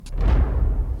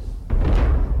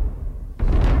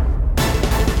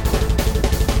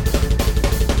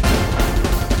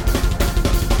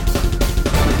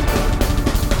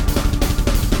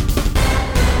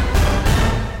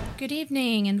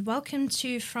welcome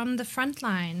to From the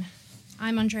Frontline.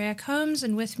 I'm Andrea Combs,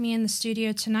 and with me in the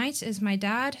studio tonight is my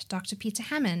dad, Dr. Peter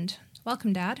Hammond.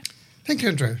 Welcome, Dad. Thank you,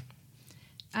 Andrea.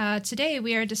 Today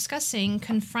we are discussing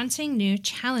Confronting New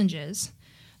Challenges.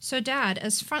 So, Dad,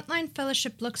 as Frontline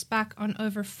Fellowship looks back on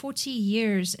over 40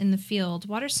 years in the field,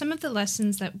 what are some of the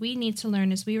lessons that we need to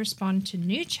learn as we respond to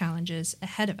new challenges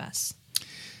ahead of us?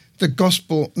 The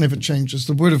gospel never changes.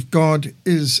 The word of God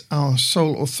is our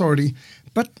sole authority,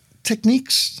 but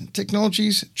techniques,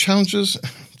 technologies, challenges,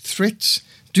 threats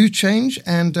do change.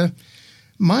 And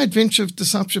my adventure of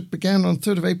discipleship began on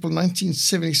 3rd of April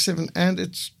 1977, and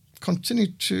it's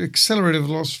continued to accelerate over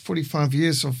the last 45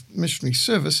 years of missionary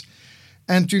service.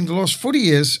 And during the last 40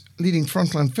 years leading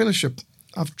Frontline Fellowship,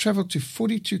 I've traveled to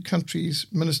 42 countries,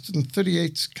 ministered in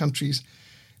 38 countries,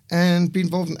 and been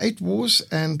involved in 8 wars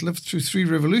and lived through 3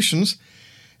 revolutions.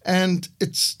 And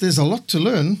there's a lot to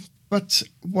learn. But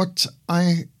what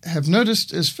I have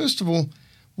noticed is, first of all,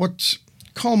 what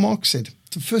Karl Marx said,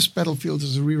 the first battlefield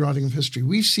is a rewriting of history.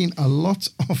 We've seen a lot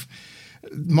of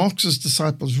Marx's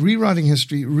disciples rewriting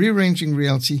history, rearranging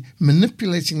reality,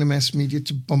 manipulating the mass media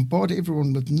to bombard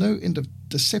everyone with no end of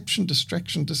deception,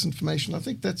 distraction, disinformation. I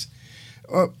think that's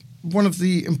one of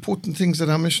the important things that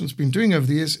our mission's been doing over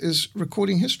the years is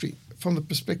recording history from the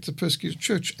perspective of the persecuted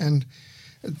church. And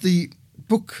the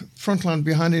book Frontline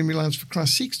Behind Enemy Lines for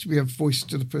Christ seeks to be a voice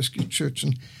to the persecuted church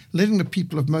and letting the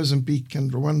people of Mozambique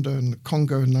and Rwanda and the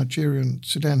Congo and Nigeria and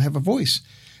Sudan have a voice.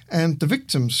 And the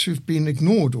victims who've been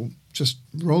ignored or just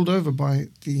rolled over by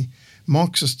the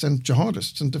Marxists and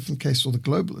jihadists in different cases, or the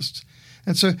globalists.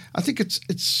 And so I think it's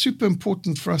super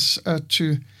important for us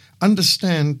to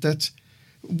understand that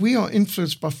we are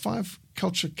influenced by 5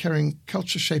 culture-carrying,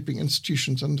 culture-shaping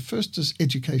institutions. And the first is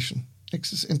education.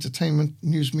 Next is entertainment,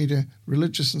 news media,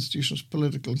 religious institutions,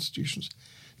 political institutions.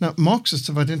 Now, Marxists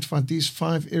have identified these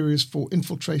 5 areas for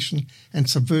infiltration and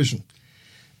subversion.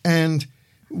 And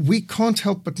we can't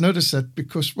help but notice that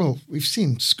because, well, we've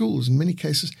seen schools in many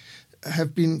cases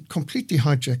have been completely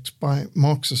hijacked by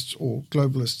Marxists or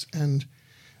globalists. And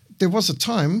there was a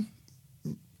time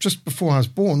just before I was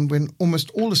born when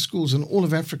almost all the schools in all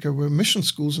of Africa were mission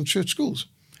schools and church schools.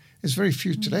 There's very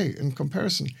few today in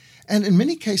comparison. And in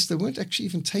many cases, they weren't actually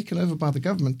even taken over by the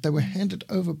government. They were handed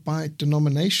over by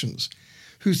denominations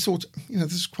who thought,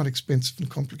 this is quite expensive and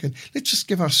complicated. Let's just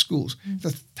give our schools,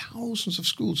 the thousands of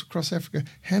schools across Africa,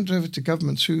 handed over to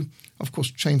governments who, of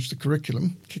course, changed the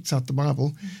curriculum, kicked out the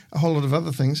Bible, a whole lot of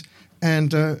other things.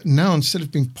 And now, instead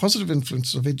of being positive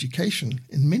influences of education,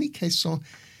 in many cases are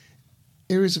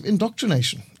areas of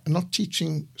indoctrination and not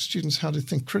teaching students how to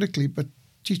think critically, but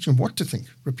teaching them what to think.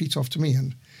 Repeat after me,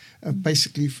 and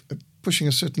basically pushing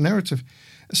a certain narrative.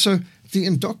 So the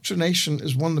indoctrination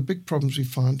is one of the big problems we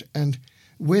find. And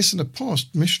whereas in the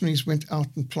past, missionaries went out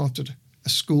and planted a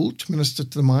school to minister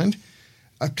to the mind,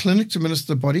 a clinic to minister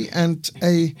to the body, and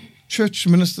a church to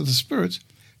minister to the spirit,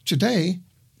 today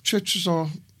churches are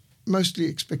mostly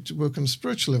expected to work on a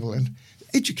spiritual level. And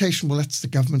education, well, that's the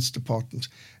government's department.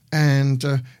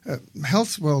 And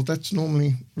health, well, that's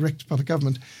normally wrecked by the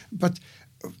government. But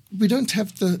we don't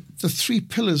have the 3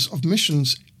 pillars of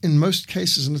missions in most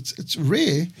cases, and it's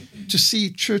rare to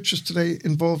see churches today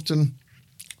involved in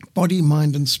body,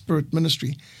 mind, and spirit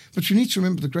ministry. But you need to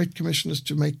remember the Great Commission is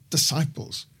to make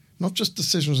disciples, not just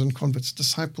decisions and converts,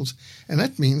 disciples. And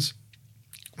that means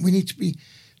we need to be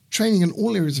training in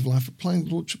all areas of life, applying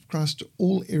the Lordship of Christ to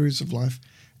all areas of life.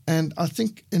 And I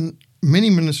think in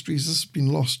many ministries this has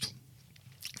been lost.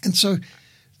 And so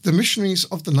the missionaries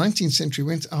of the 19th century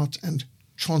went out and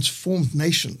transformed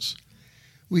nations.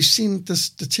 We've seen this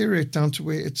deteriorate down to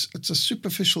where it's a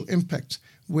superficial impact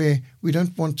where we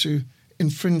don't want to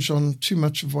infringe on too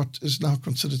much of what is now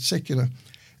considered secular.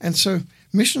 And so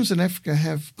missions in Africa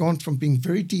have gone from being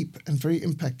very deep and very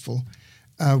impactful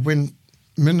when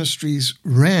ministries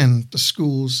ran the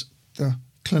schools, the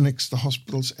clinics, the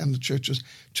hospitals, and the churches,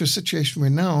 to a situation where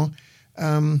now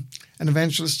an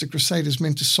evangelistic crusade is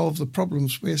meant to solve the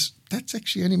problems, whereas that's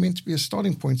actually only meant to be a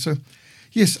starting point. So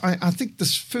yes, I think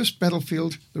this first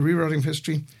battlefield, the rewriting of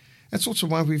history, that's also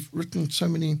why we've written so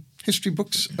many history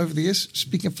books over the years,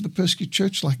 speaking for the persecuted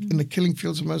church, like In the Killing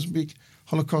Fields of Mozambique,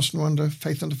 Holocaust in Rwanda,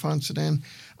 Faith and Defiance Sudan.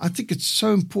 I think it's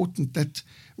so important that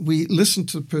we listen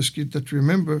to the persecuted, that we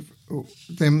remember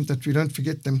them, that we don't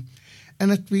forget them,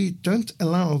 and that we don't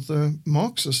allow the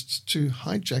Marxists to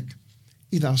hijack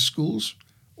either our schools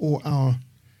or our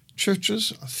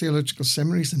churches. Our theological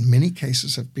seminaries in many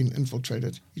cases have been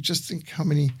infiltrated. You just think how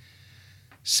many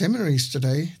seminaries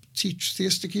today teach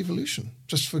theistic evolution,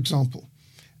 just for example,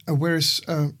 whereas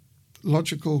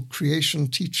logical creation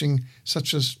teaching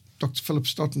such as Dr. Philip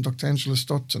Stott and Dr. Angela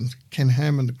Stott and Ken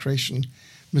Ham and the Creation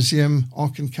Museum,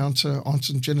 Ark Encounter,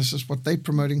 Answers in Genesis, what they're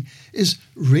promoting is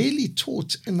rarely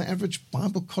taught in the average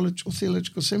Bible college or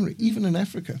theological seminary, even in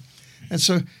Africa. And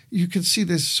so you can see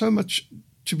there's so much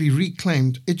to be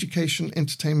reclaimed: education,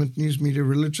 entertainment, news media,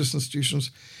 religious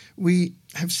institutions. We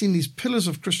have seen these pillars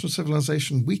of Christian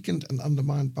civilization weakened and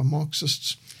undermined by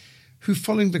Marxists who,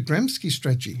 following the Gramsci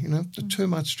strategy, the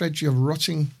termite strategy of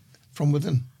rotting from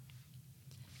within.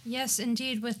 Yes,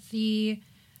 indeed, with the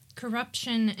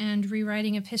corruption and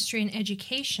rewriting of history and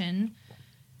education,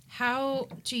 how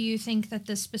do you think that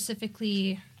this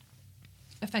specifically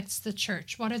affects the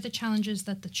church? What are the challenges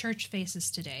that the church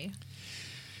faces today?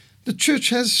 The church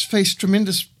has faced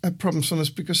tremendous problems on this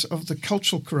because of the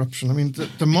cultural corruption. I mean,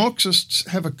 the Marxists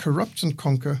have a corrupt and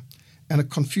conquer and a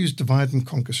confused divide and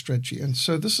conquer strategy. And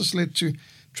so this has led to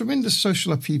tremendous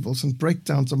social upheavals and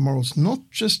breakdowns of morals, not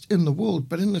just in the world,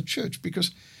 but in the church,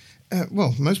 because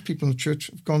most people in the church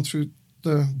have gone through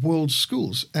the world's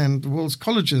schools and the world's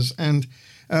colleges and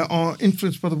are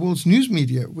influenced by the world's news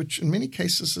media, which in many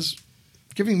cases is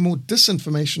giving more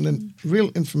disinformation than real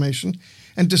information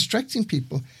and distracting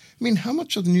people. I mean, how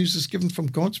much of the news is given from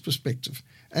God's perspective,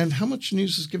 and how much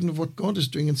news is given of what God is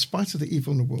doing in spite of the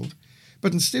evil in the world?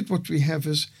 But instead what we have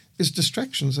is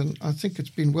distractions. And I think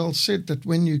it's been well said that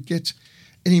when you get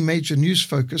any major news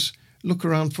focus, look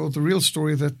around for the real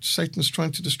story that Satan is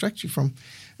trying to distract you from.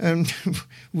 And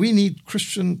we need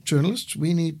Christian journalists,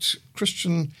 we need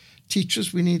Christian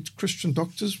teachers, we need Christian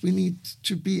doctors, we need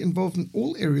to be involved in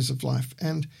all areas of life.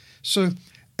 And so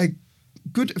a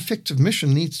good, effective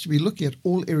mission needs to be looking at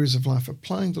all areas of life,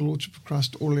 applying the Lordship of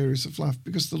Christ to all areas of life,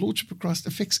 because the Lordship of Christ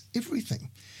affects everything.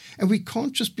 And we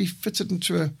can't just be fitted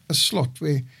into a slot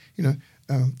where,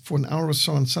 for an hour or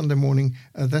so on Sunday morning,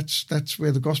 that's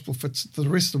where the gospel fits. The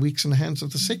rest of the week's in the hands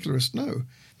of the secularist. No,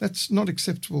 that's not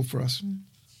acceptable for us.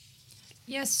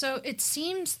 Yes, so it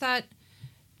seems that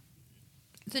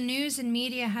the news and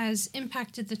media has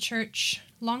impacted the church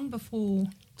long before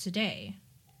today.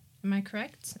 Am I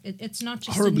correct? It's not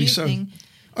just horribly a new so. thing.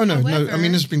 Oh, no, However, no. I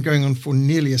mean, it's been going on for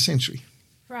nearly a century.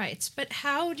 Right, but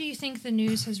how do you think the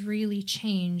news has really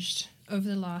changed over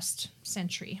the last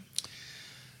century?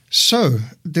 So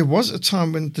there was a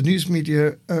time when the news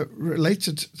media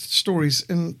related stories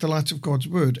in the light of God's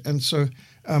word. And so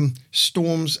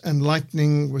storms and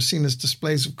lightning were seen as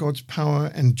displays of God's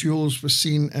power, and duels were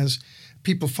seen as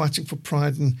people fighting for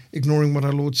pride and ignoring what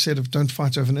our Lord said of don't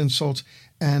fight over an insult.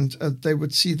 And they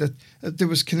would see that there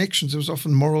was connections. There was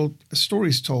often moral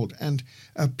stories told, and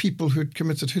people who had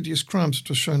committed hideous crimes. It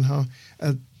was shown how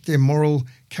their moral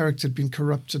character had been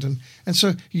corrupted. And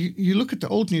so you look at the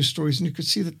old news stories and you could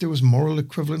see that there was moral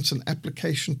equivalence and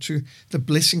application to the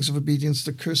blessings of obedience,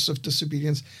 the curse of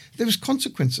disobedience. There was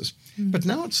consequences. But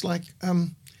now it's like,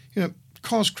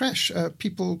 cars crash,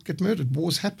 people get murdered,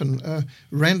 wars happen,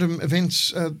 random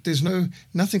events, there's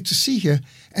nothing to see here.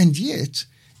 And yet,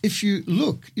 if you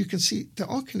look, you can see there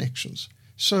are connections.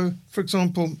 So, for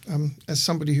example, as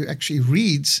somebody who actually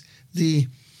reads the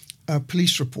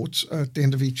police reports at the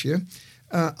end of each year,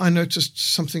 I noticed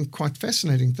something quite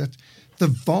fascinating, that the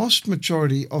vast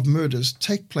majority of murders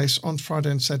take place on Friday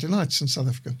and Saturday nights in South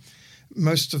Africa.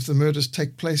 Most of the murders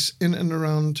take place in and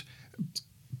around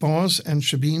bars and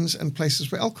shebeens and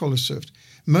places where alcohol is served.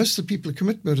 Most of the people who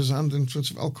commit murders are under the influence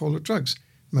of alcohol or drugs.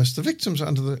 Most of the victims are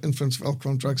under the influence of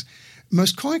alcohol and drugs.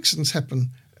 Most car accidents happen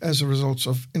as a result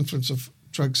of influence of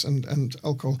drugs and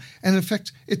alcohol. And in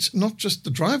fact, it's not just the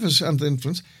drivers under the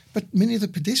influence, but many of the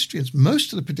pedestrians.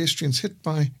 Most of the pedestrians hit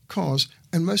by cars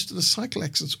and most of the cycle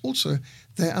accidents also,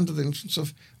 they're under the influence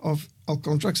of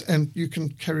alcohol and drugs. And you can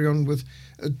carry on with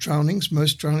drownings,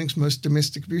 most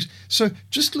domestic abuse. So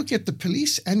just look at the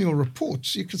police annual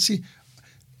reports, you can see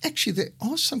actually there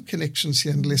are some connections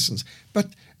here and lessons.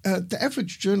 But the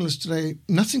average journalist today,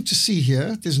 nothing to see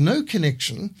here. There's no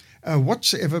connection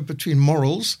whatsoever between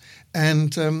morals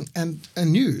and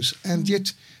news. And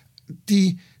yet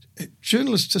the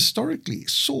journalists historically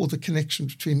saw the connection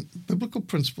between biblical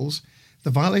principles, the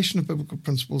violation of biblical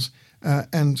principles,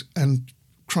 and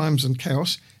crimes and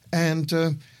chaos, and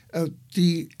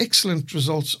the excellent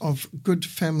results of good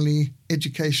family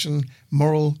education,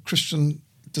 moral Christian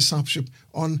discipleship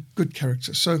on good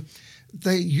character. So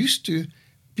they used to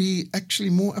be actually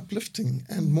more uplifting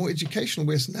and more educational,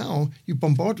 whereas now you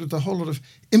bombard with a whole lot of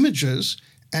images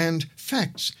and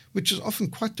facts, which is often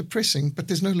quite depressing, but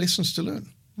there's no lessons to learn.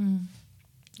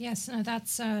 Yes, no,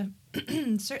 that's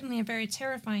certainly a very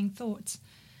terrifying thought.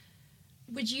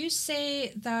 Would you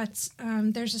say that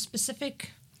there's a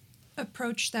specific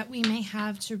approach that we may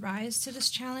have to rise to this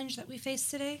challenge that we face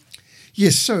today?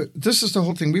 Yes, so this is the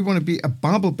whole thing. We want to be a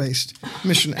Bible-based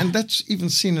mission, and that's even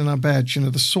seen in our badge,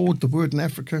 the sword, the word in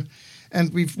Africa.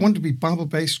 And we want to be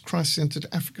Bible-based, Christ-centered,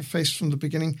 Africa-faced from the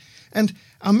beginning. And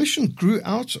our mission grew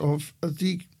out of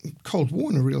the Cold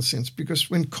War in a real sense, because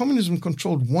when communism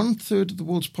controlled 1/3 of the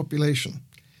world's population,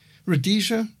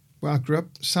 Rhodesia, where I grew up,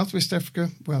 Southwest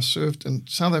Africa, where I served, and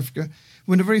South Africa,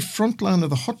 were in the very front line of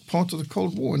the hot part of the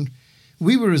Cold War. And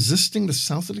we were resisting the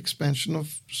southward expansion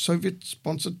of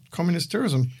Soviet-sponsored communist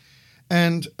terrorism.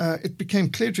 And it became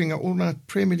clear during our all-night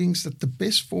prayer meetings that the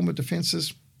best form of defense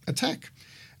is attack.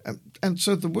 And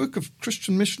so the work of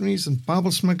Christian missionaries and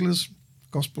Bible smugglers,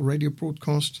 gospel radio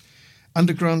broadcasts,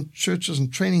 underground churches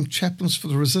and training chaplains for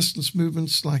the resistance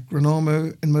movements like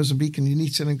Renamo in Mozambique and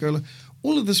UNITA in Angola,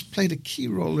 all of this played a key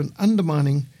role in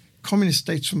undermining communist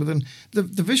states from within.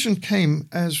 The vision came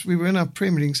as we were in our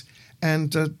prayer meetings,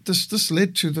 and this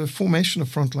led to the formation of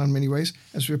Frontline in many ways,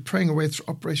 as we were praying away through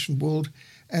Operation World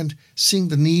and seeing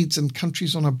the needs in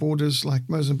countries on our borders like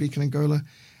Mozambique and Angola.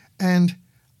 And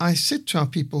I said to our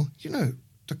people,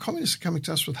 the communists are coming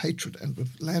to us with hatred and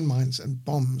with landmines and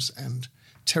bombs and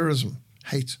terrorism,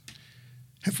 hate.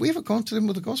 Have we ever gone to them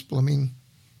with the gospel? I mean,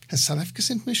 has South Africa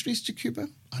sent missionaries to Cuba?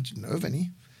 I didn't know of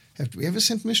any. Have we ever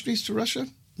sent missionaries to Russia?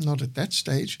 Not at that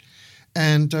stage.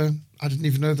 And I didn't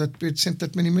even know that we had sent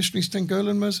that many missionaries to Angola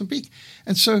and Mozambique.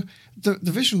 And so the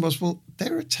vision was, well,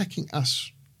 they're attacking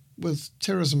us with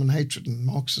terrorism and hatred and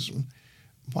Marxism.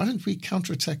 Why don't we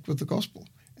counterattack with the gospel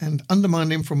and undermine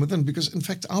them from within? Because, in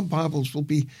fact, our Bibles will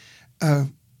be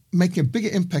making a bigger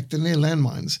impact than their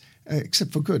landmines,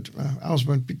 except for good. Ours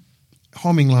won't be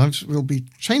harming lives, we'll be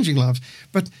changing lives.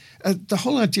 But the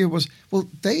whole idea was, well,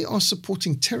 they are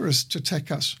supporting terrorists to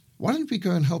attack us. Why don't we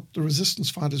go and help the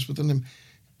resistance fighters within them?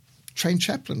 Train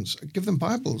chaplains, give them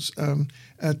Bibles,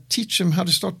 teach them how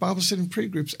to start Bible-study prayer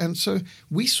groups. And so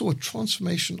we saw a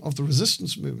transformation of the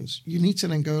resistance movements, UNITA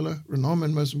in Angola, Renamo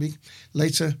in Mozambique,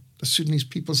 later the Sudanese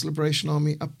People's Liberation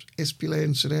Army, up SPLA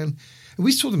in Sudan. And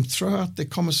we saw them throw out their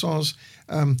commissars,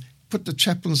 put the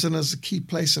chaplains in as a key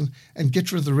place and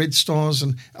get rid of the Red Stars.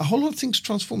 And a whole lot of things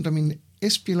transformed. I mean,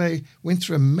 SPLA went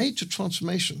through a major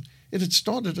transformation. It had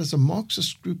started as a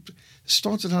Marxist group,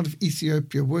 started out of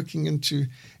Ethiopia, working into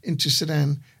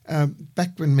Sudan,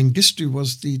 back when Mengistu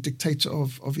was the dictator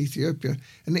of Ethiopia.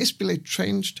 And the SPLA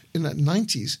changed in the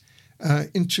 90s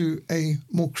into a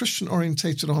more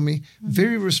Christian-orientated army,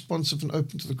 very responsive and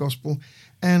open to the gospel.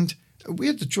 And we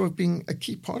had the joy of being a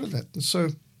key part of that. And so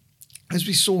as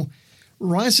we saw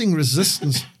rising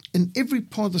resistance in every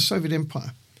part of the Soviet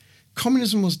Empire,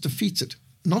 communism was defeated,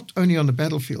 not only on the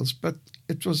battlefields, but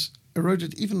it was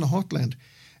eroded even in the heartland.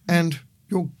 And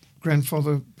your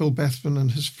grandfather, Bill Bathman,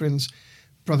 and his friends,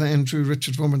 Brother Andrew,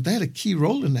 Richard Vorman, they had a key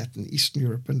role in that in Eastern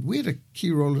Europe. And we had a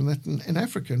key role in that in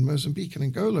Africa, in Mozambique and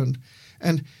Angola.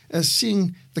 And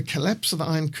seeing the collapse of the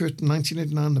Iron Curtain in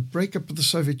 1989, the breakup of the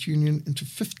Soviet Union into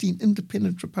 15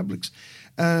 independent republics,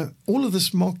 all of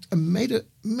this marked a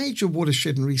major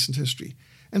watershed in recent history.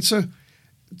 And so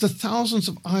the thousands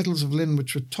of idols of Lenin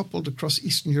which were toppled across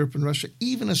Eastern Europe and Russia,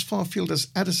 even as far afield as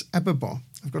Addis Ababa.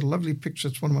 I've got a lovely picture,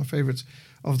 it's one of my favorites,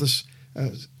 of this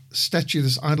statue,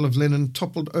 this idol of Lenin,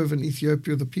 toppled over in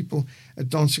Ethiopia, the people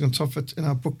dancing on top of it in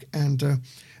our book. And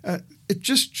it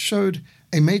just showed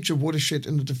a major watershed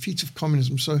in the defeat of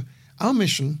communism. So our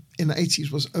mission in the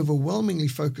 80s was overwhelmingly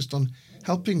focused on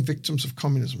helping victims of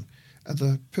communism,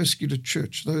 the persecuted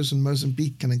church, those in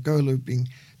Mozambique and Angola being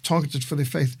targeted for their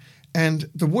faith. And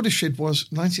the watershed was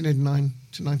 1989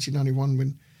 to 1991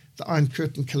 when the Iron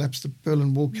Curtain collapsed, the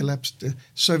Berlin Wall collapsed, the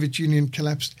Soviet Union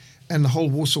collapsed, and the whole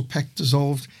Warsaw Pact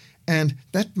dissolved. And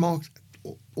that marked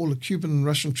all the Cuban and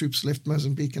Russian troops left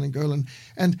Mozambique and Angola.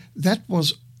 And that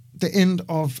was the end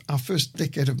of our first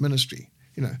decade of ministry,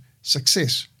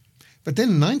 success. But then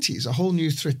in the 90s, a whole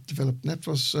new threat developed, and that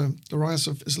was the rise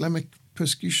of Islamic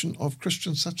persecution of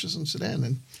Christians such as in Sudan.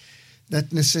 And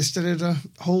that necessitated a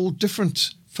whole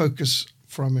different focus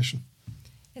for our mission.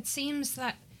 It seems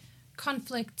that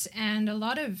conflict and a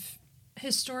lot of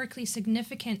historically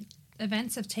significant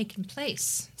events have taken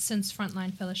place since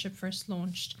Frontline Fellowship first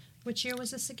launched. Which year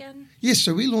was this again? Yes,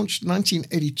 so we launched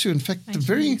 1982. In fact,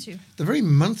 the very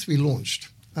month we launched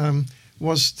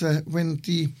was when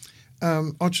the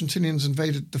Argentinians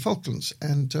invaded the Falklands.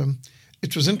 And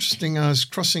it was interesting. I was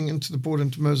crossing into the border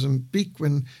into Mozambique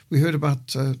when we heard about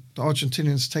the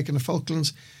Argentinians taking the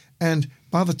Falklands. And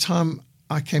by the time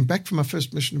I came back from my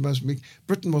first mission to Mozambique,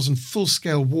 Britain was in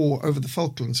full-scale war over the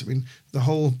Falklands. I mean, the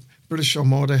whole British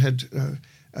Armada had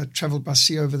travelled by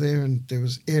sea over there, and there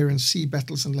was air and sea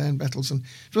battles and land battles, and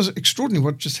it was extraordinary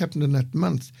what just happened in that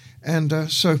month.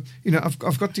 And so,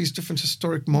 I've got these different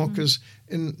historic markers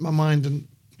in my mind, and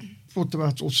thought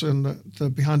about also in the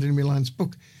Behind Enemy Lines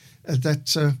book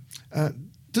that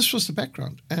this was the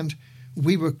background. And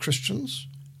we were Christians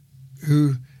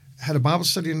who had a Bible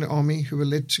study in the army, who were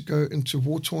led to go into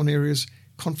war-torn areas,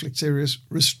 conflict areas,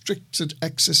 restricted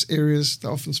access areas,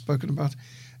 they're often spoken about,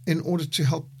 in order to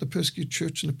help the persecuted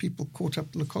church and the people caught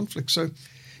up in the conflict. So,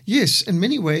 yes, in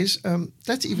many ways,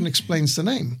 that even explains the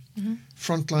name,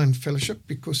 Frontline Fellowship,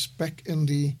 because back in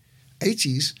the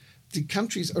 80s, the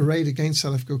countries arrayed against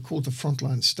South Africa were called the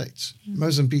Frontline States.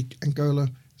 Mozambique, Angola,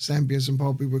 Zambia,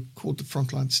 Zimbabwe were called the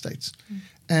Frontline States.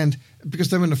 And because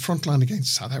they were in the front line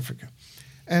against South Africa.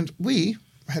 And we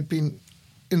had been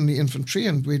in the infantry,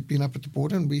 and we'd been up at the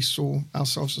border, and we saw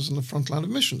ourselves as in the front line of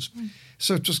missions.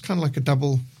 So it was kind of like a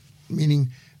double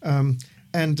meaning.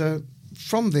 And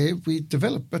from there, we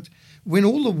developed. But when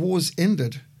all the wars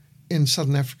ended in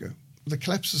Southern Africa, the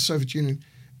collapse of the Soviet Union,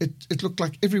 it looked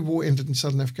like every war ended in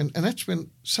Southern Africa. And that's when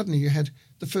suddenly you had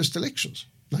the first elections,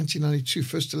 1992,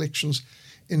 first elections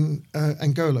in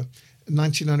Angola. In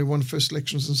 1991, first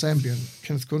elections in Zambia, and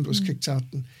Kenneth Kaunda was kicked out.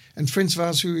 And friends of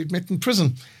ours who we'd met in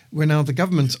prison were now the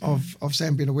government of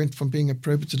Zambia, and went from being a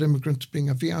prohibited immigrant to being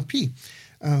a VIP,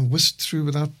 whisked through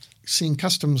without seeing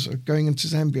customs, going into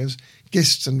Zambia as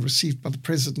guests and received by the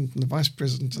president and the vice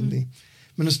president and the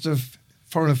minister of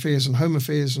foreign affairs and home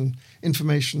affairs and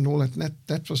information and all that. And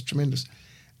that was tremendous.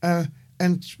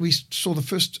 And we saw the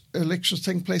first elections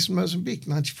taking place in Mozambique,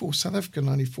 94, South Africa,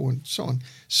 94, and so on.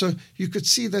 So you could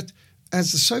see that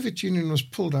as the Soviet Union was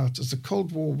pulled out, as the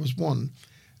Cold War was won,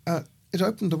 it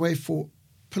opened the way for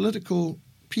political,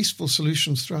 peaceful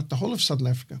solutions throughout the whole of Southern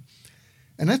Africa.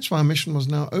 And that's why our mission was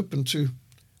now open to,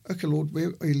 okay, Lord,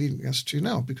 where are you leading us to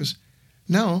now? Because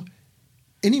now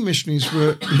any missionaries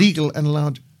were legal and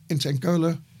allowed into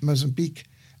Angola, Mozambique,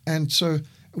 and so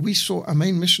we saw our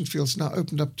main mission fields now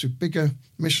opened up to bigger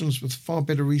missions with far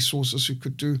better resources who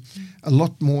could do a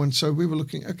lot more. And so we were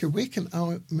looking, okay, where can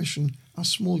our mission, our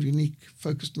small, unique,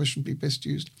 focused mission be best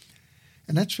used?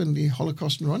 And that's when the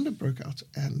Holocaust in Rwanda broke out.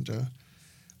 And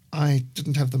I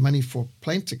didn't have the money for a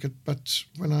plane ticket, but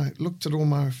when I looked at all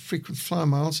my frequent flyer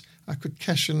miles, I could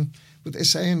cash in with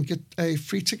SA and get a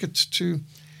free ticket to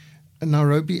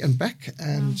Nairobi and back.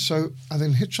 And so I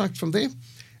then hitchhiked from there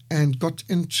and got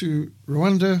into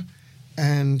Rwanda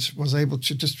and was able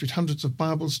to distribute hundreds of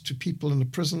Bibles to people in the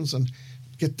prisons and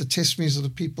get the testimonies of the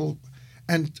people.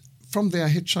 And from there, I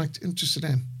hitchhiked into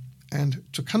Sudan and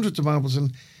took hundreds of Bibles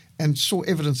and saw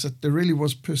evidence that there really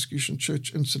was persecution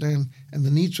church in Sudan and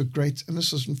the needs were great. And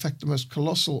this is, in fact, the most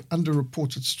colossal,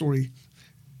 underreported story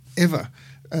ever,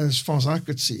 as far as I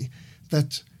could see,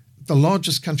 that the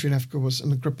largest country in Africa was in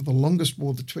the grip of the longest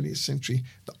war of the 20th century.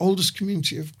 The oldest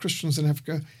community of Christians in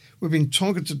Africa were being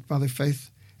targeted by their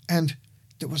faith, and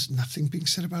there was nothing being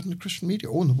said about it in the Christian media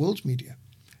or in the world's media.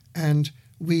 And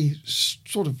we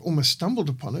sort of almost stumbled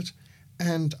upon it,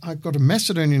 and I got a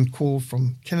Macedonian call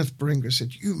from Kenneth Barenga who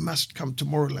said, you must come to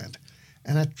Moreland.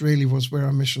 And that really was where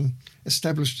our mission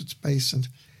established its base, and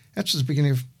that was the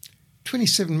beginning of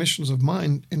 27 missions of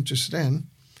mine into Sudan,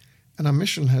 and our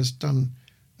mission has done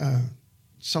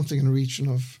something in the region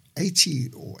of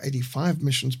 80 or 85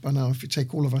 missions by now, if you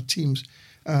take all of our teams,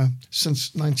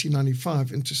 since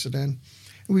 1995 into Sudan.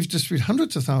 And we've distributed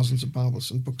hundreds of thousands of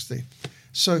Bibles and books there.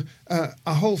 So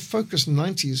our whole focus in the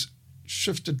 90s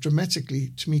shifted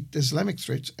dramatically to meet the Islamic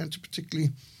threat and to particularly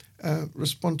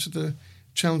respond to the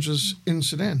challenges in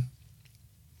Sudan.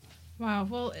 Wow.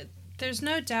 Well, there's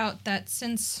no doubt that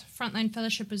since Frontline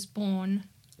Fellowship was born,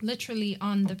 literally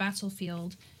on the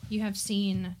battlefield, you have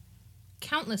seen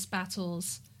countless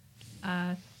battles,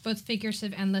 both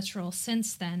figurative and literal,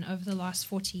 since then over the last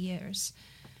 40 years.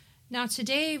 Now,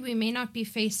 today we may not be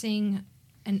facing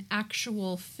an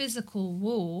actual physical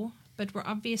war, but we're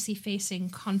obviously facing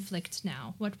conflict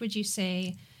now. What would you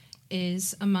say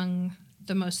is among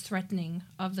the most threatening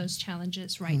of those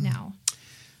challenges right now?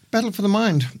 Battle for the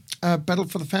mind, battle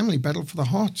for the family, battle for the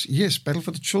heart, yes, battle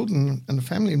for the children and the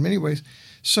family in many ways.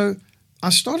 So I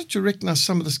started to recognize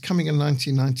some of this coming in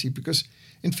 1990 because,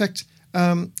 in fact,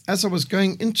 as I was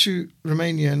going into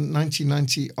Romania in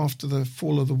 1990 after the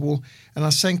fall of the wall, and I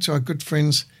was saying to our good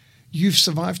friends, you've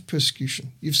survived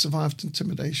persecution, you've survived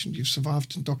intimidation, you've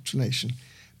survived indoctrination,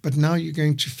 but now you're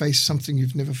going to face something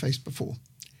you've never faced before.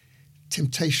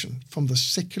 Temptation from the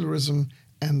secularism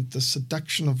and the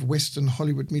seduction of Western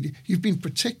Hollywood media. You've been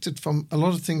protected from a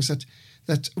lot of things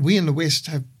that we in the West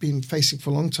have been facing for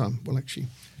a long time. Well, actually,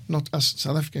 not us in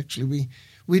South Africa, actually.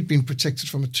 we'd been protected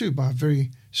from it too by a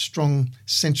very strong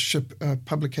censorship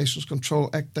Publications Control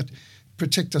Act that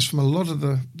protect us from a lot of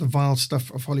the vile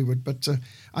stuff of Hollywood. But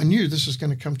I knew this was going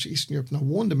to come to Eastern Europe, and I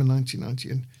warned them in 1990.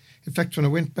 And in fact, when I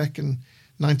went back in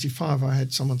 95, I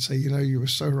had someone say, you were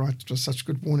so right. It was such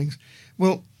good warnings.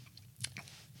 Well,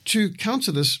 to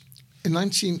counter this, in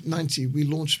 1990, we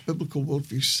launched Biblical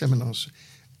Worldview Seminars,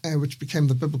 which became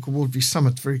the Biblical Worldview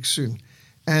Summit very soon.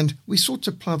 And we sought to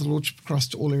apply the Lordship of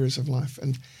Christ to all areas of life.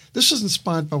 And this was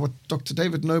inspired by what Dr.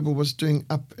 David Noble was doing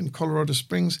up in Colorado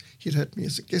Springs. He'd had me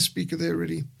as a guest speaker there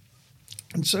already.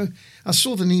 And so I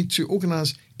saw the need to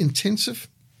organize intensive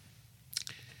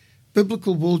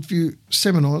Biblical Worldview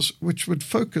Seminars, which would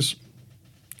focus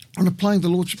on applying the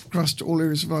Lordship of Christ to all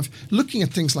areas of life, looking at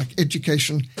things like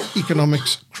education,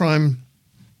 economics, crime,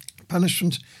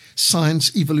 punishment,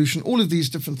 science, evolution, all of these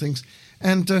different things.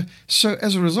 And so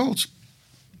as a result,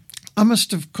 I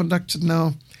must have conducted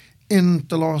now in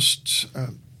the last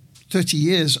 30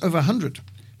 years over 100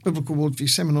 Biblical Worldview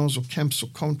Seminars or camps or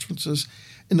conferences.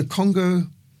 In the Congo,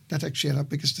 that actually had our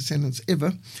biggest attendance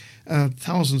ever.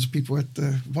 Thousands of people at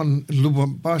the one in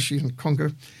Lubumbashi in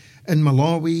Congo. In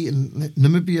Malawi, in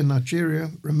Namibia, Nigeria,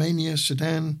 Romania,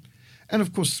 Sudan, and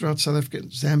of course throughout South Africa,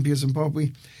 Zambia,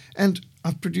 Zimbabwe. And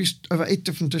I've produced over 8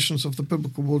 different editions of the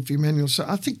Biblical Worldview Manual. So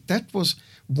I think that was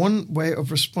one way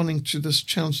of responding to this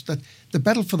challenge, that the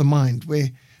battle for the mind,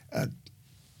 where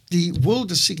the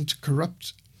world is seeking to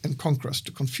corrupt and conquer us,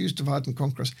 to confuse, divide, and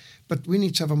conquer us. But we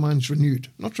need to have our minds renewed,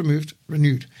 not removed,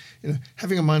 renewed.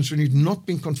 Having our minds renewed, not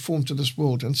being conformed to this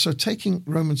world. And so taking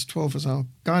Romans 12 as our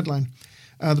guideline,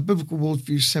 the Biblical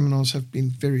Worldview Seminars have been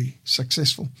very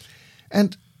successful.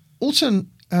 And also,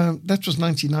 that was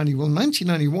 1990. Well, in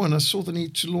 1991, I saw the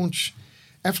need to launch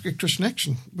Africa Christian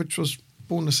Action, which was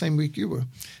born the same week you were.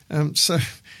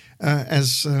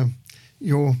 As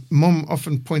your mom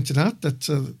often pointed out, that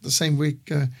the same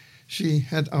week she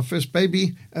had our first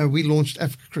baby, we launched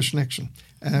Africa Christian Action,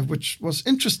 which was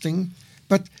interesting,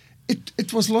 but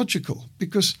it was logical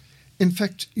because, in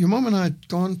fact, your mom and I had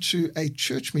gone to a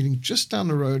church meeting just down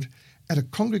the road at a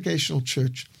congregational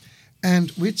church,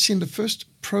 and we'd seen the first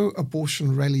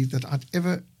pro-abortion rally that I'd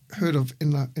ever heard of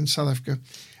in South Africa,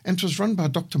 and it was run by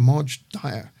Dr. Marge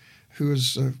Dyer, who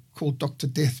was called Dr.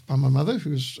 Death by my mother,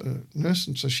 who was a nurse,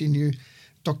 and so she knew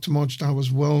Dr. Marge Dyer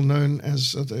was well known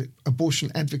as the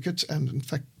abortion advocate, and in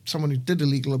fact, someone who did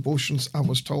illegal abortions, I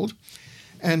was told.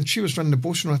 And she was running an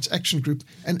abortion rights action group,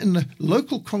 and in the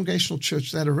local congregational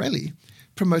church, they had a rally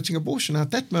promoting abortion. Now,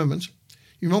 at that moment,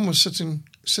 your mom was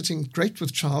sitting great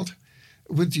with child,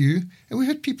 with you, and we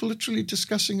had people literally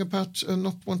discussing about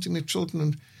not wanting their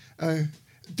children. And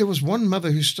there was one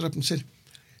mother who stood up and said,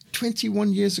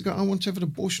 21 years ago, I wanted to have an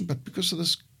abortion, but because of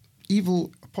this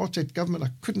evil apartheid government, I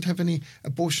couldn't have any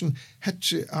abortion.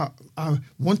 I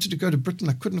wanted to go to Britain,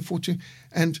 I couldn't afford to.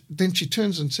 And then she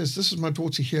turns and says, this is my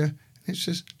daughter here. And she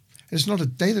says, there's not a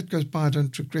day that goes by I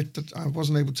don't regret that I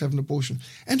wasn't able to have an abortion.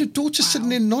 And her daughter's sitting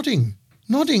there nodding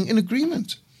in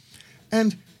agreement.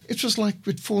 And it was like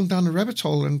we'd fallen down a rabbit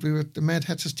hole and we were at the Mad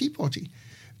Hatter's Tea Party.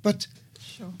 But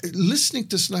listening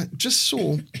to this, I just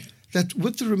saw that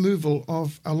with the removal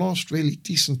of our last really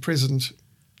decent president,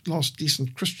 last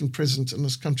decent Christian president in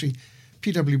this country,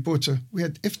 P.W. Botha, we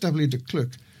had F.W. de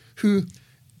Klerk, who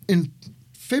in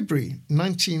February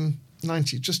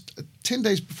 1990, just 10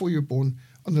 days before you were born,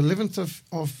 on the 11th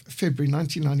of February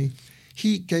 1990,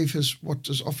 he gave his what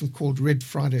is often called Red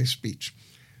Friday speech.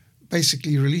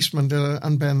 Basically, release Mandela,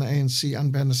 unban the ANC,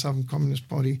 unban the Southern Communist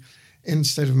Party, end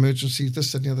state of emergency,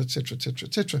 this, that, and the other, et cetera, et cetera,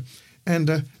 et cetera.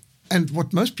 And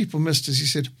what most people missed is he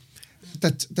said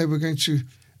that they were going to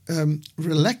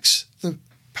relax the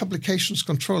Publications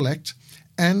Control Act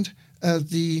and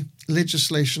the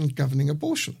legislation governing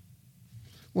abortion.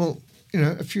 Well,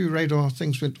 a few radar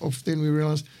things went off. Then we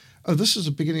realized, this is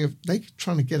the beginning of they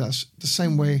trying to get us the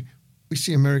same way we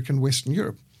see America and Western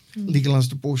Europe.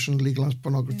 Legalized abortion, legalized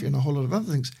pornography, and a whole lot of other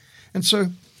things. And so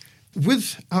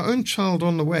with our own child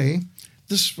on the way,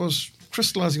 this was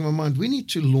crystallizing in my mind. We need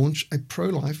to launch a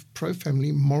pro-life,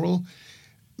 pro-family, moral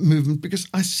movement because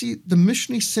I see the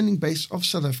missionary sending base of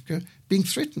South Africa being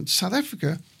threatened. South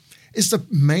Africa is the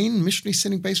main missionary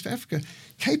sending base for Africa.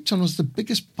 Cape Town was the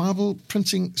biggest Bible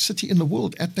printing city in the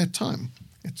world at that time.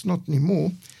 It's not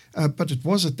anymore. But it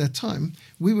was at that time.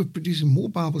 We were producing more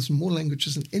Bibles in more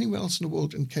languages than anywhere else in the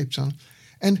world in Cape Town.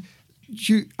 And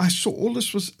I saw all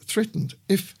this was threatened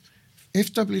if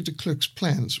F.W. de Klerk's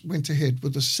plans went ahead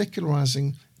with the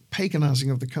secularizing,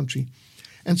 paganizing of the country.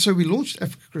 And so we launched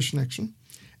Africa Christian Action.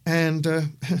 And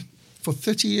for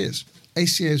 30 years,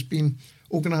 ACA has been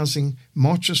organizing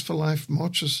marches for life,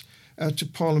 marches to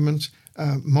Parliament,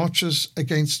 marches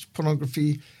against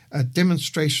pornography,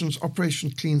 demonstrations,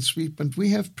 Operation Clean Sweep, and we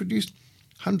have produced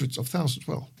hundreds of thousands,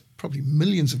 well, probably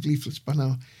millions of leaflets by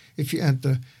now. If you add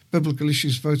the biblical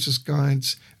issues, voters'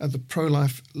 guides, the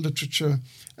pro-life literature,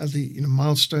 the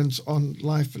milestones on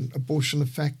life and abortion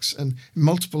facts, and in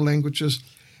multiple languages.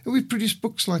 And we've produced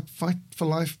books like Fight for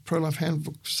Life, Pro-Life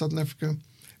Handbook for Southern Africa,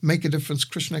 Make a Difference,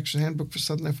 Christian Action Handbook for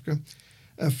Southern Africa,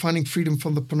 Finding Freedom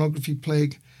from the Pornography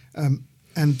Plague,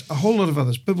 and a whole lot of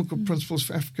others, Biblical Principles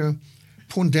for Africa,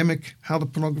 Porndemic, How the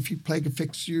Pornography Plague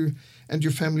Affects You and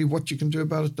Your Family, What You Can Do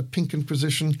About It, The Pink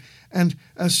Inquisition, and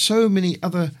so many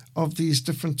other of these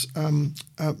different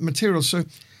materials. So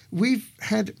we've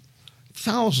had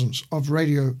thousands of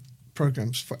radio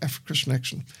programs for Afro-Christian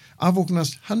Action. I've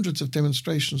organized hundreds of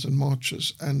demonstrations and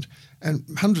marches and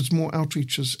hundreds more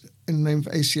outreaches in the name of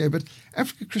ACA, but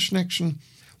Africa Christian Action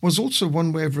was also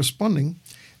one way of responding.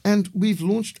 And we've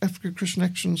launched Africa Christian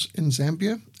Actions in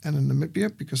Zambia and in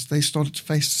Namibia because they started to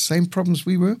face the same problems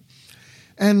we were.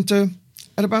 And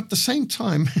at about the same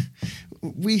time,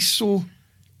 we saw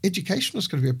education was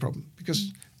going to be a problem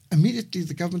because immediately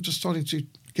the government was starting to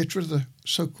get rid of the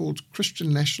so-called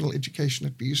Christian national education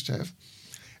that we used to have.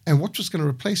 And what was going to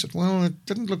replace it? Well, it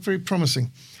didn't look very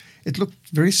promising. It looked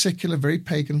very secular, very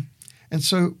pagan. And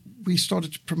so we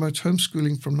started to promote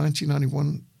homeschooling from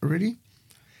 1991 already.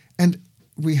 And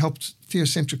we helped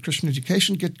theocentric Christian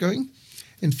education get going.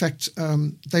 In fact,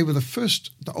 they were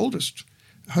the oldest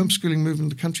homeschooling movement in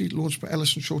the country, launched by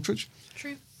Alison Shortridge.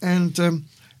 True. And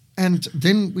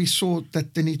then we saw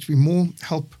that there needed to be more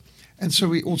help. And so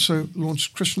we also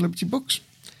launched Christian Liberty Books,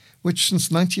 which since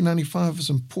 1995 has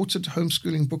imported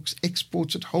homeschooling books,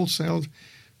 exported, wholesaled,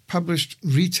 published,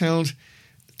 retailed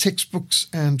textbooks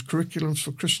and curriculums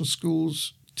for Christian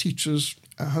schools, teachers,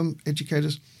 home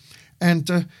educators.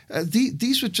 And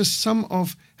these were just some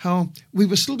of how we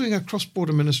were still doing our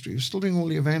cross-border ministry. We were still doing all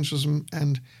the evangelism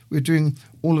and we were doing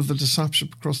all of the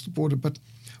discipleship across the border. But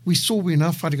we saw we were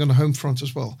now fighting on the home front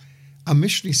as well. Our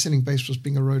missionary sending base was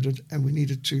being eroded and we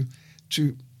needed to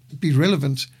be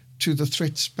relevant to the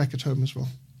threats back at home as well.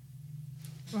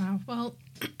 Wow. Well,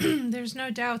 there's no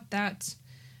doubt that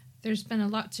there's been a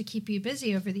lot to keep you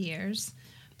busy over the years.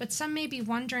 But some may be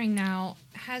wondering now,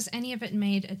 has any of it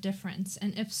made a difference?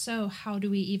 And if so, how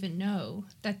do we even know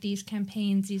that these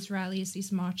campaigns, these rallies,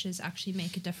 these marches actually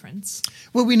make a difference?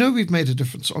 Well, we know we've made a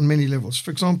difference on many levels. For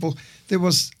example, there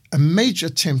was a major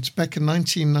attempt back in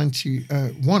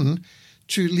 1991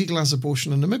 to legalize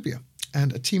abortion in Namibia.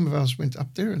 And a team of ours went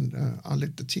up there and I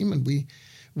led the team and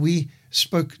we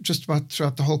spoke just about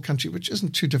throughout the whole country, which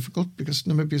isn't too difficult because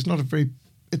Namibia is not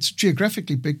it's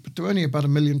geographically big, but there were only about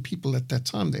 1 million people at that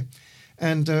time there.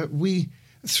 And we,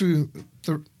 through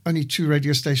the only 2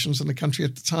 radio stations in the country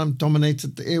at the time,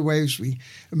 dominated the airwaves. We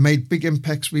made big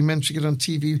impacts. We managed to get on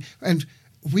TV. And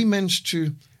we managed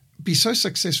to be so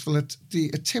successful that the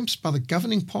attempts by the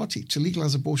governing party to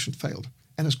legalize abortion failed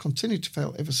and has continued to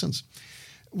fail ever since.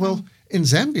 Well, in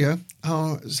Zambia,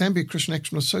 our Zambia Christian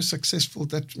Action was so successful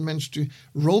that we managed to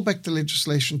roll back the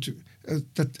legislation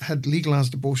that had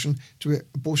legalized abortion to where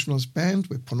abortion was banned,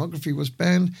 where pornography was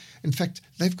banned. In fact,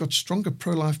 they've got stronger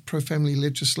pro-life, pro-family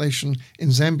legislation in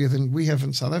Zambia than we have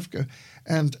in South Africa.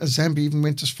 And Zambia even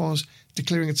went as far as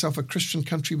declaring itself a Christian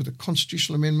country with a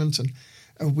constitutional amendment.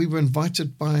 And we were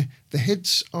invited by the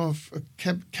heads of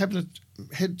cabinet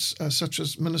heads, such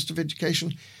as Minister of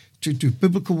Education, to do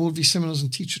biblical worldview seminars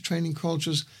and teacher training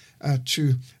colleges,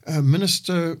 to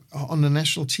minister on the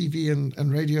national TV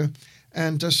and radio.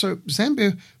 And so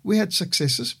Zambia, we had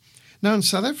successes. Now in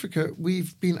South Africa,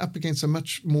 we've been up against a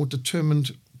much more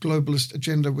determined globalist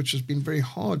agenda, which has been very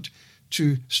hard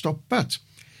to stop. But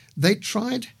they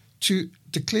tried to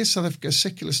declare South Africa a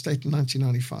secular state in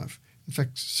 1995. In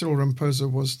fact, Cyril Ramaphosa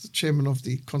was the chairman of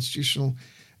the Constitutional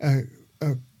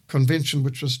Convention,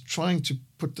 which was trying to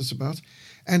put this about.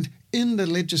 And in the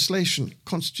legislation,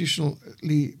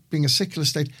 constitutionally being a secular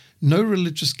state, no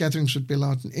religious gatherings would be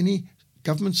allowed in any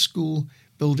government school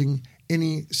building,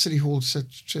 any city hall,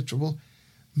 etc. Well,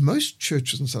 most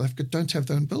churches in South Africa don't have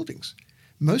their own buildings.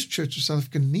 Most churches in South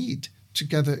Africa need to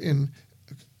gather in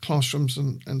classrooms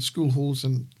and school halls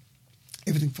and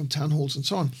everything from town halls and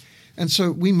so on. And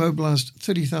so we mobilized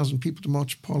 30,000 people to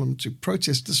march to Parliament to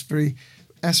protest this very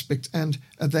aspect, and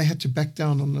they had to back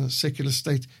down on the secular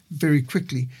state very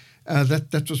quickly.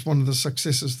 That was one of the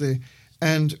successes there.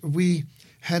 And we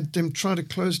had them try to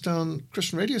close down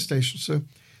Christian radio stations. So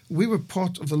we were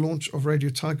part of the launch of Radio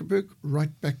Tygerberg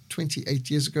right back 28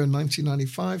 years ago in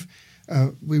 1995.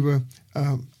 We were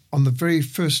on the very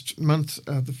first month,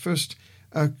 the first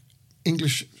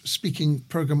English-speaking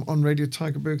program on Radio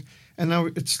Tygerberg. And now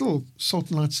it's still, Salt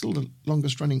and Light's still the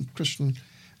longest running Christian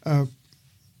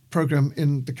program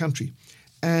in the country.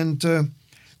 And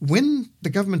when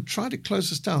the government tried to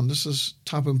close us down, this is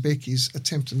Thabo Mbeki's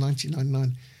attempt in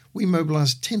 1999, we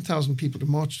mobilized 10,000 people to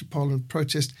march to Parliament,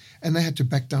 protest, and they had to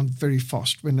back down very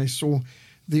fast when they saw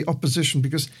the opposition,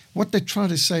 because what they try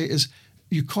to say is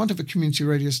you can't have a community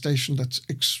radio station that's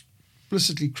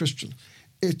explicitly Christian.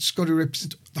 It's got to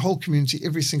represent the whole community,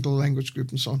 every single language group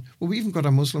and so on. Well, we even got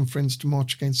our Muslim friends to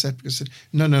march against that because they said,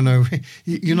 no,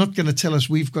 you're not going to tell us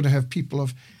we've got to have people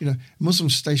of,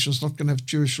 Muslim stations not going to have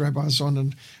Jewish rabbis on,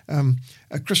 and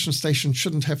a Christian station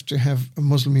shouldn't have to have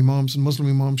Muslim imams, and Muslim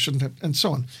imams shouldn't have, and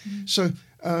so on. Mm-hmm. So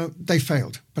they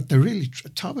failed. But they really,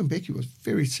 Thabo Mbeki was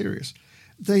very serious.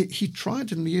 He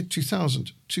tried in the year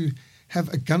 2000 to have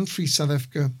a gun-free South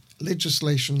Africa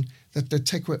legislation that they'd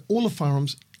take away all the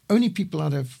firearms. Only people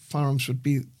allowed to have firearms would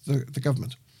be the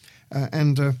government.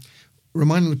 And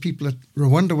reminding the people that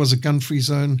Rwanda was a gun-free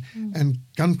zone and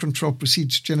gun control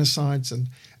precedes genocides. And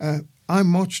I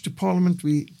marched to Parliament.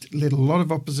 We led a lot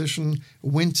of opposition,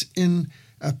 went in,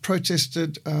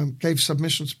 protested, gave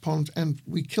submissions to Parliament, and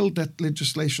we killed that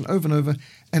legislation over and over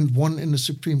and won in the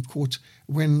Supreme Court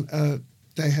when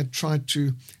they had tried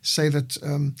to say that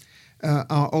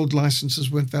our old licenses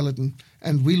weren't valid.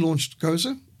 And we launched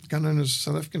GOZA, Gun Owners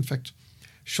South Africa. In fact,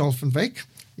 Charles van Wyk,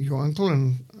 your uncle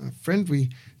and a friend, we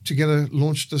together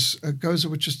launched this GOZA,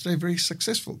 which is today very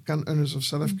successful. Gun Owners of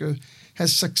South Africa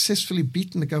has successfully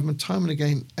beaten the government time and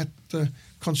again at the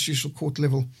Constitutional Court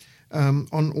level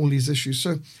on all these issues.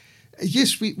 So,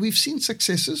 yes, we've seen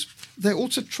successes. They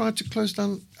also tried to close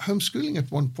down homeschooling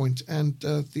at one point, and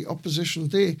the opposition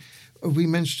there, we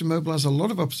managed to mobilize a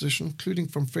lot of opposition, including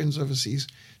from friends overseas,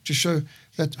 to show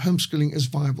that homeschooling is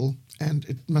viable and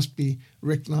it must be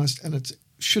recognized and it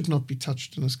should not be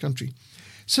touched in this country.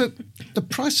 So the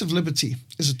price of liberty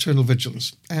is eternal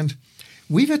vigilance. And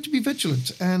we've had to be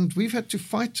vigilant, and we've had to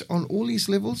fight on all these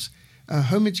levels,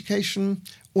 home education,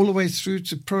 all the way through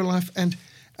to pro-life. And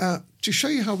to show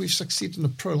you how we've succeeded in the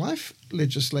pro-life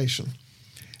legislation,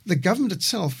 the government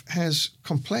itself has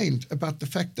complained about the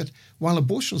fact that while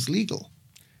abortion is legal,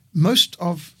 most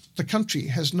of the country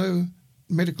has no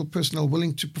medical personnel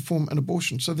willing to perform an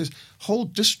abortion. So there's whole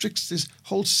districts, there's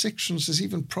whole sections, there's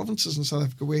even provinces in South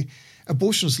Africa where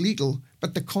abortion is legal,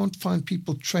 but they can't find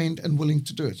people trained and willing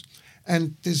to do it.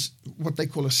 And there's what they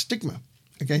call a stigma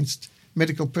against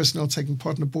medical personnel taking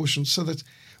part in abortion, so that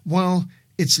while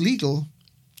it's legal,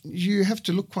 you have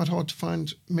to look quite hard to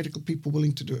find medical people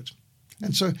willing to do it.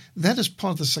 And so that is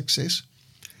part of the success.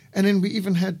 And then we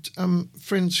even had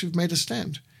friends who've made a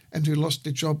stand and who lost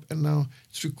their job and now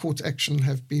through court action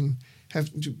have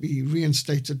to be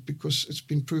reinstated because it's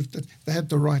been proved that they had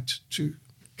the right to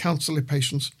counsel their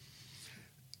patients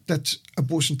that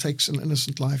abortion takes an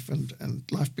innocent life and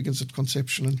life begins at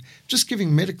conception, and just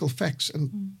giving medical facts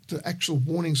and the actual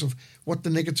warnings of what the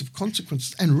negative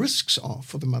consequences and risks are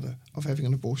for the mother of having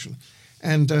an abortion.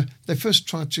 And they first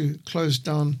tried to close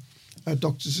down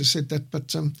doctors who said that,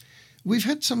 but we've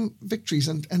had some victories,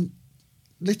 and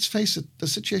let's face it, the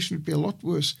situation would be a lot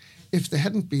worse if there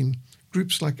hadn't been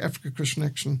groups like Africa Christian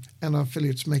Action and our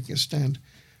affiliates making a stand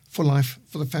for life,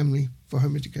 for the family, for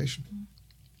home education.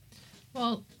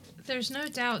 Well, there's no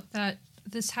doubt that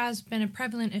this has been a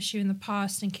prevalent issue in the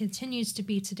past and continues to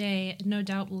be today, and no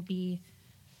doubt will be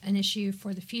an issue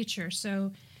for the future.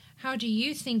 So how do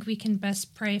you think we can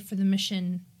best pray for the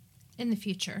mission in the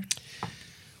future?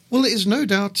 Well, there is no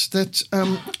doubt that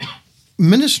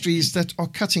ministries that are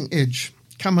cutting edge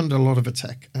come under a lot of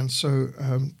attack. And so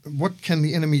what can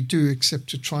the enemy do except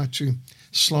to try to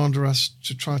slander us,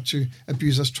 to try to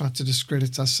abuse us, try to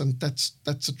discredit us? And that's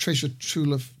a treasured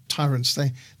tool of tyrants.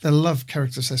 They love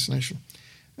character assassination.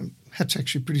 Had to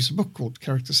actually produce a book called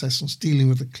Character Assassins, dealing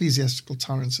with ecclesiastical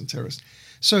tyrants and terrorists.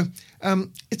 So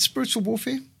it's spiritual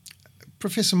warfare.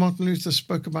 Professor Martin Luther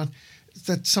spoke about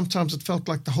that sometimes it felt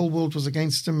like the whole world was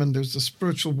against him, and there was a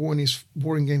spiritual war, and he's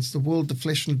warring against the world, the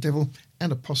flesh and the devil,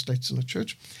 and apostates in the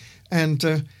church.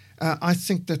 And I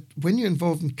think that when you're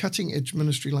involved in cutting-edge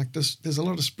ministry like this, there's a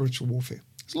lot of spiritual warfare.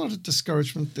 There's a lot of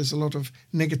discouragement. There's a lot of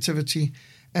negativity.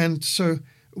 And so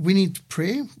we need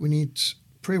prayer. We need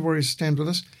prayer warriors to stand with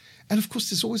us. And, of course,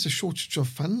 there's always a shortage of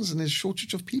funds and there's a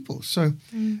shortage of people. So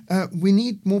we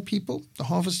need more people. The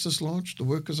harvest is large. The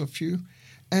workers are few.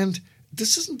 And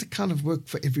this isn't the kind of work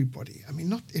for everybody. I mean,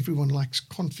 not everyone likes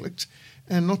conflict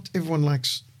and not everyone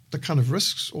likes the kind of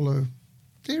risks, although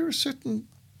there are a certain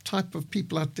type of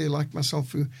people out there like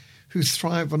myself who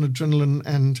thrive on adrenaline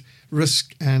and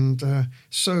risk. And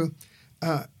so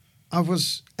I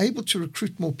was able to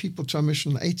recruit more people to our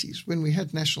mission in the 80s when we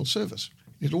had national service.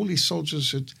 We had all these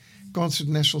soldiers who'd gone through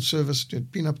the national service, who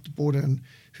had been up the border, and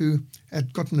who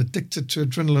had gotten addicted to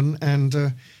adrenaline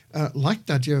and liked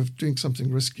the idea of doing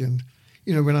something risky. And,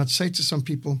 when I'd say to some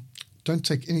people, don't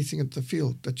take anything at the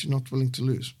field that you're not willing to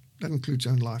lose. That includes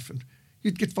your own life. And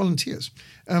you'd get volunteers,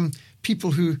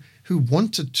 people who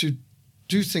wanted to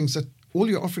do things that all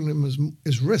you're offering them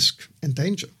is risk and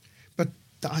danger. But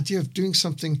the idea of doing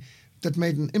something that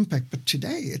made an impact. But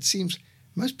today, it seems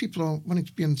most people are wanting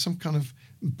to be in some kind of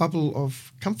bubble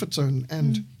of comfort zone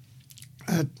and,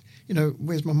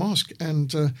 where's my mask?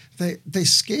 And they're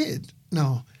scared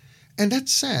now. And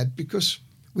that's sad because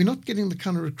we're not getting the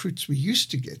kind of recruits we used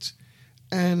to get.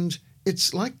 And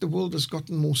it's like the world has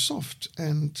gotten more soft.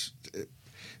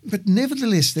 But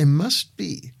nevertheless, there must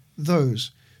be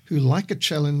those who like a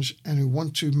challenge and who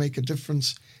want to make a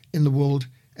difference in the world.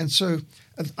 And so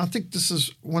I think this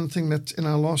is one thing that in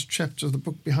our last chapter of the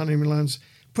book, Behind Enemy Lines,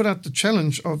 put out the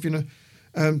challenge of,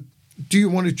 do you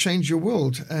want to change your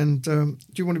world? And do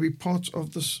you want to be part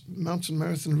of this mountain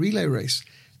marathon relay race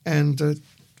and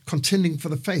contending for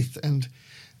the faith and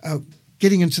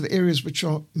getting into the areas which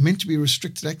are meant to be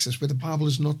restricted access, where the Bible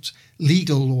is not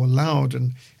legal or allowed,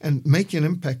 and making an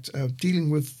impact,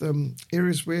 dealing with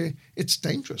areas where it's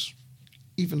dangerous,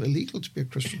 even illegal to be a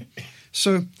Christian.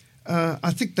 So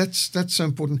I think that's so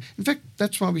important. In fact,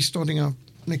 that's why we're starting our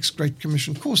next Great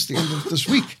Commission course the end of this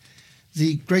week.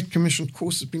 The Great Commission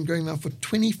course has been going now for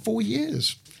 24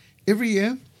 years. Every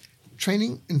year,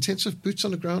 training, intensive, boots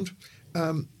on the ground,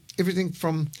 everything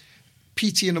from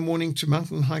PT in the morning to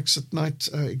mountain hikes at night,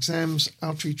 exams,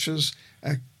 outreaches.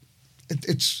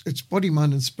 It's body,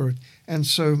 mind, and spirit. And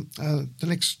so the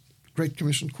next Great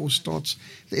Commission course starts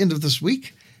the end of this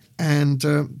week, and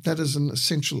that is an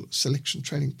essential selection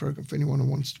training program for anyone who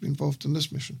wants to be involved in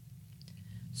this mission.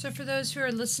 So for those who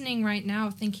are listening right now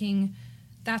thinking,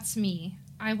 that's me,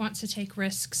 I want to take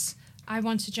risks, I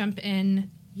want to jump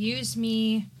in, use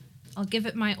me, I'll give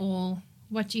it my all,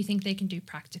 what do you think they can do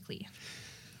practically?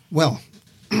 Well,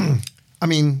 the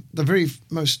very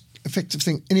most effective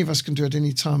thing any of us can do at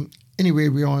any time,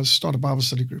 anywhere we are, is start a Bible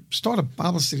study group. Start a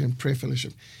Bible study and prayer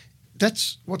fellowship.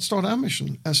 That's what started our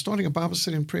mission. Starting a Bible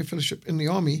study and prayer fellowship in the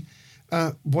army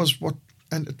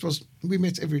we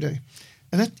met every day.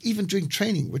 And that even during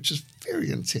training, which is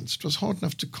very intense. It was hard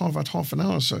enough to carve out half an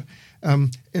hour or so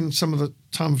in some of the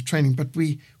time of training. But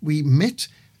we met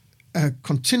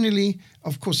continually.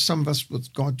 Of course, some of us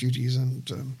with guard duties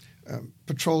and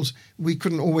patrols, we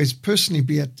couldn't always personally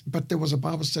be at, but there was a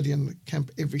Bible study in the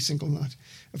camp every single night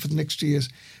for the next 2 years.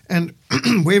 And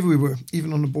wherever we were,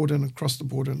 even on the border and across the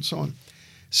border and so on.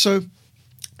 So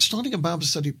starting a Bible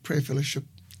study prayer fellowship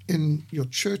in your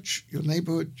church, your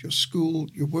neighborhood, your school,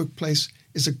 your workplace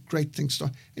is a great thing to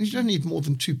start. And you don't need more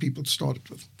than 2 people to start it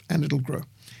with, and it'll grow.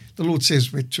 The Lord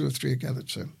says where 2 or 3 are gathered,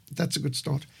 so that's a good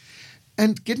start.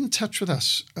 And get in touch with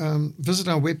us. Visit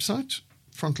our website,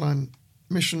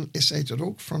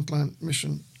 frontlinemissionsa.org,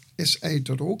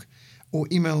 frontlinemissionsa.org, or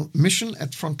email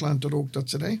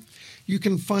mission@frontline.org.za. You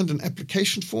can find an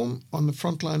application form on the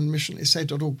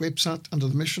frontlinemissionsa.org website under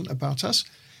the mission About Us,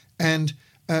 and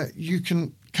you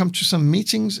can come to some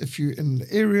meetings if you're in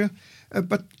the area.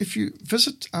 But if you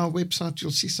visit our website,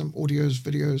 you'll see some audios,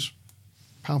 videos,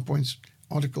 PowerPoints,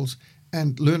 articles,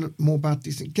 and learn more about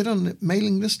these things. Get on the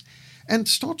mailing list and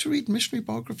start to read missionary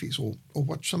biographies or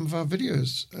watch some of our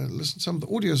videos, listen to some of the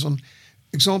audios on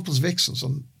examples of excellence,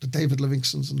 on the David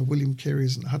Livingstons and the William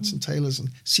Careys and the Hudson Taylors and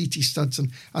C.T. Studds.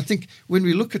 And I think when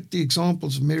we look at the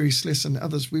examples of Mary Sless and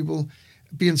others, we will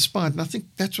be inspired. And I think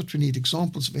that's what we need,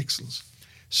 examples of excellence.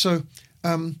 So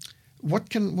what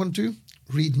can one do?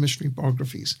 Read missionary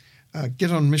biographies,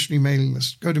 get on missionary mailing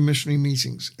lists, go to missionary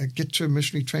meetings, get to a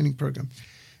missionary training program.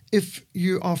 If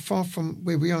you are far from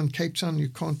where we are in Cape Town, you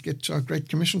can't get to our Great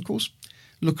Commission course,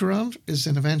 look around. Is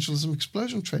there an evangelism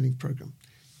explosion training program?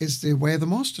 Is there Way of the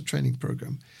Master training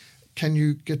program? Can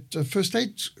you get a first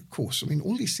aid course?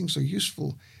 All these things are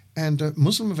useful. And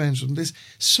Muslim evangelism, there's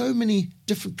so many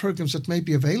different programs that may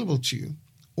be available to you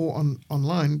or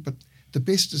online, but the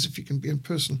best is if you can be in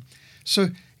person.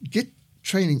 So get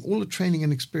training, all the training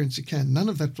and experience you can. None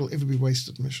of that will ever be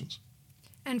wasted in missions.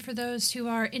 And for those who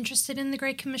are interested in the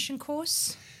Great Commission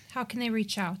course, how can they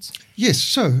reach out? Yes,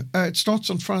 so it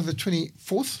starts on Friday the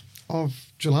 24th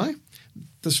of July,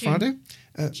 this Friday.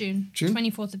 June.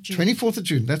 24th of June. 24th of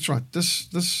June, that's right, this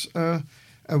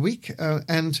week.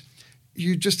 And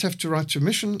you just have to write to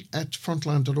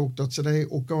mission@frontline.org.za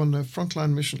or go on the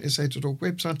frontline-missionsa.org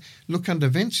website. Look under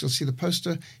events, you'll see the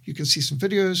poster. You can see some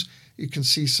videos. You can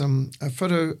see some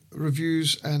photo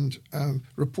reviews and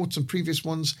reports on previous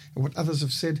ones and what others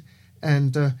have said,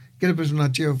 and get a bit of an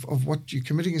idea of what you're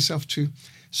committing yourself to.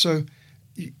 So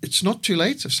it's not too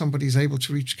late if somebody's able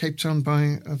to reach Cape Town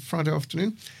by Friday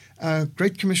afternoon.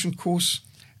 Great Commission course,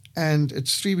 and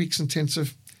it's 3 weeks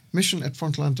intensive. Mission at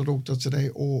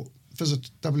frontline.org.za or visit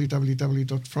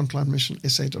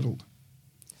www.frontlinemissionsa.org.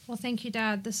 Well, thank you,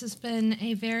 Dad. This has been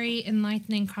a very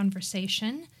enlightening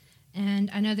conversation, and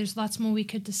I know there's lots more we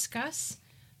could discuss,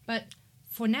 but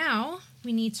for now,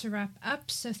 we need to wrap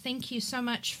up. So thank you so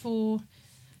much for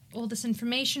all this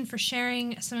information, for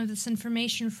sharing some of this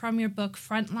information from your book,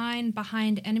 Frontline,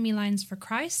 Behind Enemy Lines for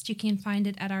Christ. You can find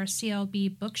it at our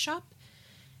CLB bookshop.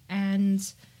 And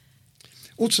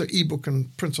also ebook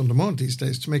and print on demand these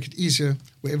days to make it easier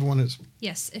where everyone is.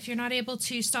 Yes, if you're not able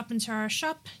to stop into our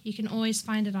shop, you can always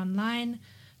find it online.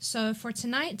 So for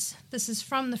tonight, this is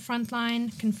From the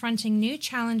Frontline, Confronting New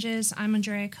Challenges. I'm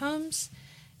Andrea Combs,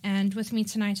 and with me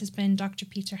tonight has been Dr.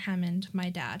 Peter Hammond, my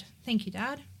dad. Thank you,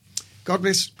 Dad. God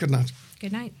bless. Good night.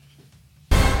 Good night.